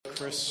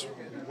Kris,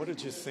 what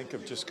did you think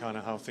of just kind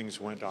of how things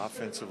went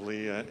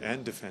offensively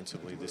and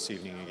defensively this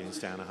evening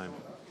against Anaheim?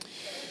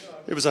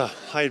 It was a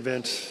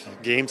high-event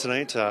game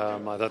tonight. I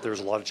thought there was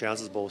a lot of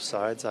chances both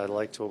sides. I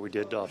liked what we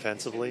did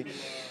offensively.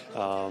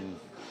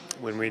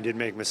 When we did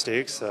make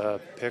mistakes,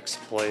 Picks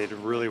played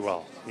really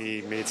well.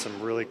 He made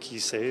some really key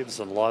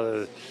saves and a lot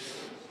of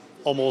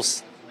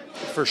almost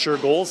for sure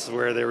goals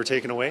where they were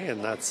taken away,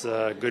 and that's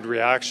a good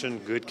reaction,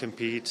 good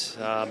compete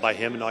by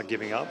him not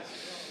giving up.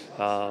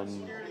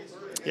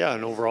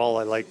 And overall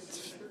I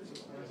liked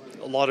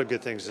a lot of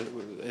good things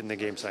in the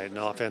game tonight. And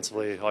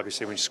offensively,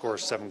 obviously, when you score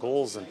 7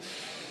 goals, and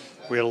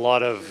we had a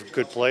lot of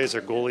good plays.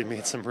 Our goalie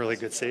made some really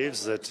good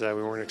saves that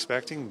we weren't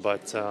expecting,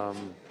 but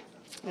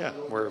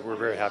we're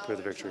very happy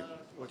with the victory.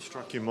 What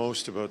struck you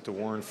most about the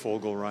Warren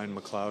Foegele, Ryan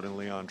McLeod, and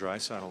Leon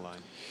Draisaitl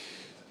line?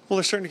 Well,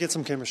 they're starting to get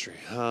some chemistry.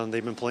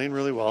 They've been playing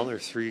really well. They're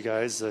 3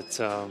 guys that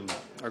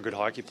are good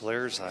hockey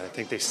players. I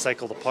think they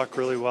cycle the puck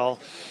really well.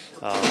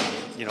 I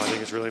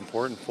think it's really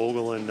important.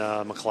 Foegele and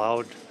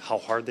McLeod, how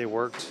hard they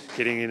worked,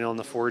 getting in on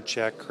the forward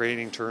check,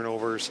 creating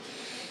turnovers,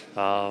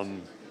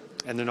 and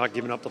they're not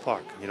giving up the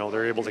puck.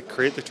 They're able to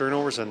create the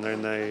turnovers, and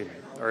then they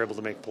are able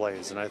to make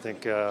plays. And I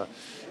think,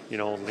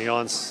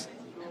 Leon's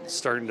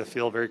starting to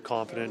feel very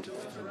confident,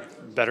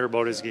 better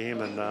about his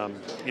game, and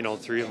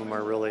 3 of them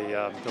are really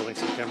building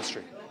some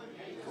chemistry.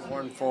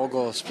 Warren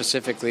Foegele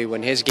specifically,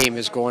 when his game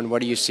is going,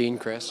 what are you seeing,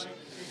 Kris?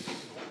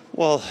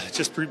 Well,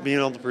 just being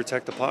able to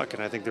protect the puck,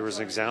 and I think there was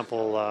an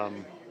example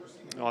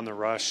on the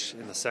rush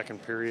in the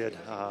second period.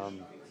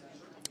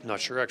 Not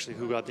sure actually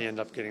who end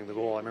up getting the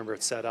goal. I remember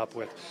it set up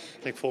with,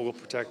 I think Foegele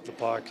protect the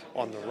puck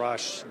on the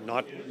rush,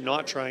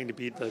 not trying to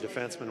beat the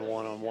defenseman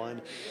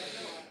one-on-one.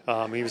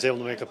 He was able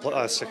to make a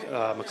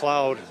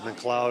McLeod, and then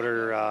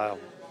Clowder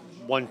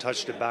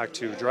one-touched it back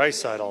to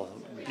Draisaitl.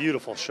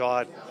 Beautiful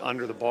shot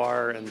under the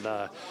bar,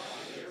 and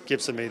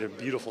Gibson made a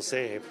beautiful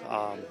save.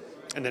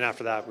 And then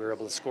after that, we were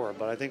able to score.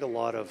 But I think a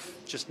lot of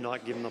just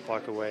not giving the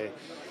puck away.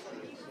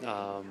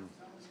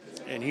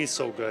 And he's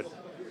so good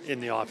in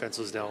the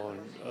offensive zone,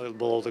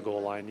 below the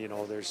goal line.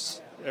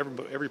 There's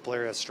every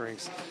player has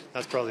strengths.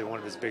 That's probably one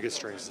of his biggest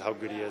strengths, is how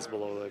good he is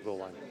below the goal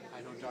line.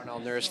 I know Darnell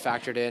Nurse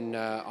factored in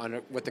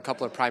with a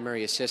couple of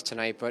primary assists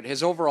tonight, but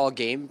his overall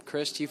game,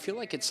 Kris, do you feel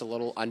like it's a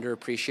little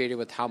underappreciated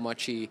with how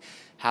much he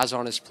has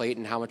on his plate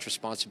and how much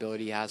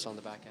responsibility he has on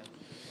the back end?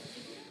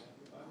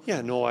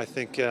 Yeah, no, I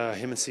think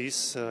him and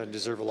Cease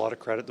deserve a lot of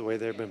credit the way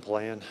they've been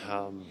playing.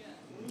 A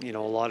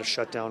lot of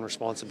shutdown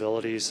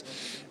responsibilities.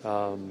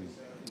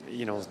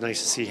 It's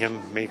nice to see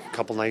him make a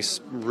couple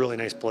really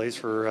nice plays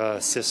for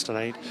assists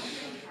tonight.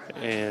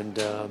 And,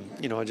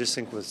 I just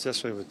think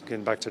especially with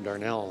getting back to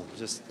Darnell,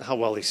 just how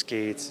well he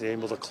skates, he's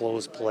able to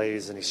close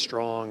plays, and he's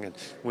strong and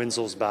wins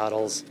those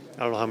battles.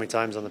 I don't know how many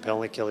times on the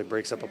penalty kill he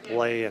breaks up a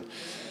play, and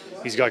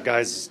he's got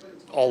guys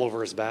all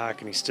over his back,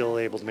 and he's still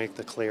able to make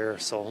the clear.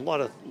 So a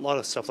lot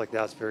of stuff like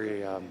that's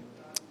very,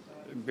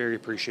 very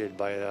appreciated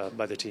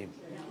by the team.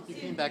 You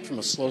came back from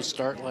a slow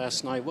start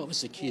last night. What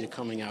was the key to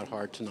coming out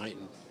hard tonight?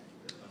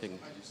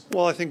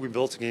 Well, I think we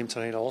built a game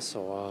tonight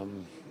also.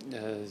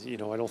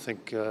 I don't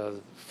think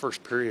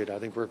first period, I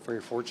think we're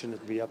very fortunate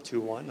to be up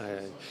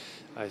 2-1.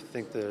 I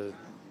think the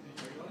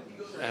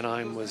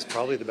Anaheim was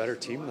probably the better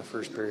team in the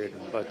first period,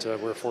 but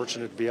we're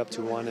fortunate to be up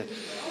 2-1.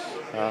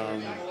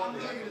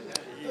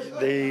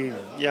 They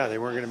weren't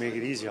going to make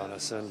it easy on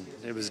us, and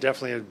it was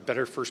definitely a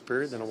better first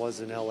period than it was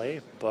in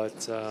LA,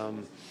 but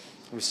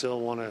we still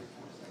want to.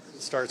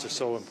 Starts are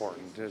so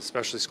important,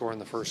 especially scoring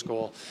the first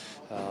goal.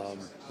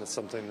 That's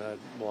something that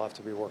we'll have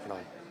to be working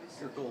on.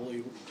 Your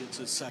goalie gets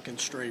his second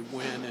straight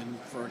win, and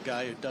for a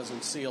guy who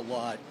doesn't see a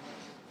lot,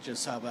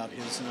 just how about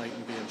his night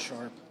and being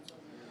sharp?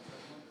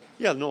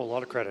 Yeah, no, a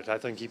lot of credit. I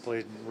think he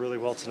played really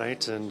well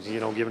tonight, and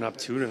giving up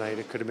 2 tonight,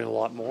 it could have been a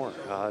lot more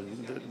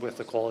with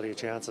the quality of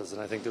chances. And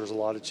I think there was a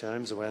lot of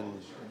times when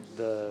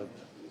it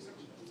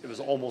was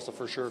almost a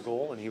for sure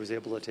goal, and he was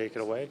able to take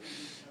it away.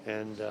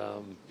 And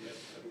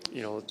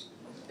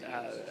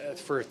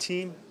for a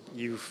team,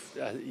 you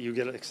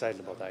get excited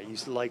about that. You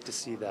like to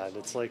see that.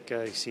 It's like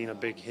seeing a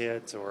big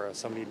hit or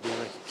somebody doing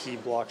a key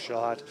block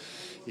shot.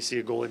 You see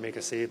a goalie make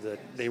a save that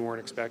they weren't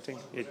expecting.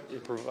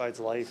 It provides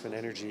life and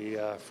energy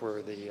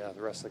for the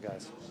rest of the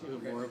guys.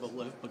 More of a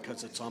lift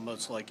because it's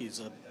almost like he's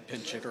a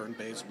pinch hitter in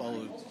baseball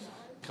who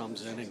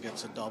comes in and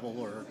gets a double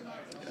or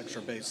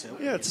extra base hit.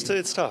 Yeah,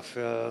 it's tough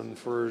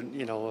for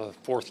a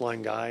fourth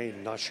line guy,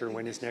 not sure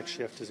when his next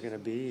shift is going to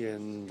be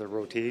in the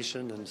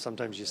rotation, and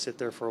sometimes you sit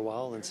there for a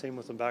while. And same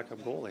with the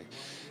backup goalie,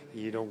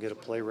 you don't get to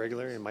play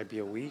regularly. It might be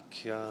a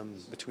week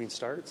between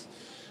starts,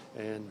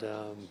 and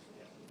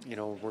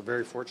we're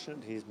very fortunate.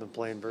 He's been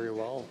playing very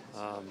well.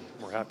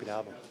 We're happy to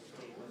have him.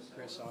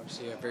 Kris,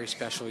 obviously a very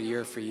special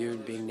year for you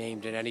being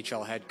named an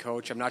NHL head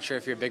coach. I'm not sure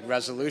if you're a big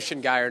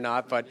resolution guy or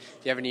not, but do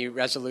you have any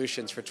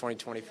resolutions for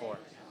 2024?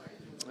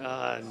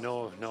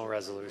 No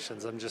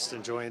resolutions. I'm just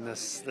enjoying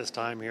this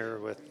time here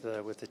with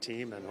the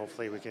team, and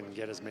hopefully we can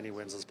get as many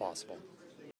wins as possible.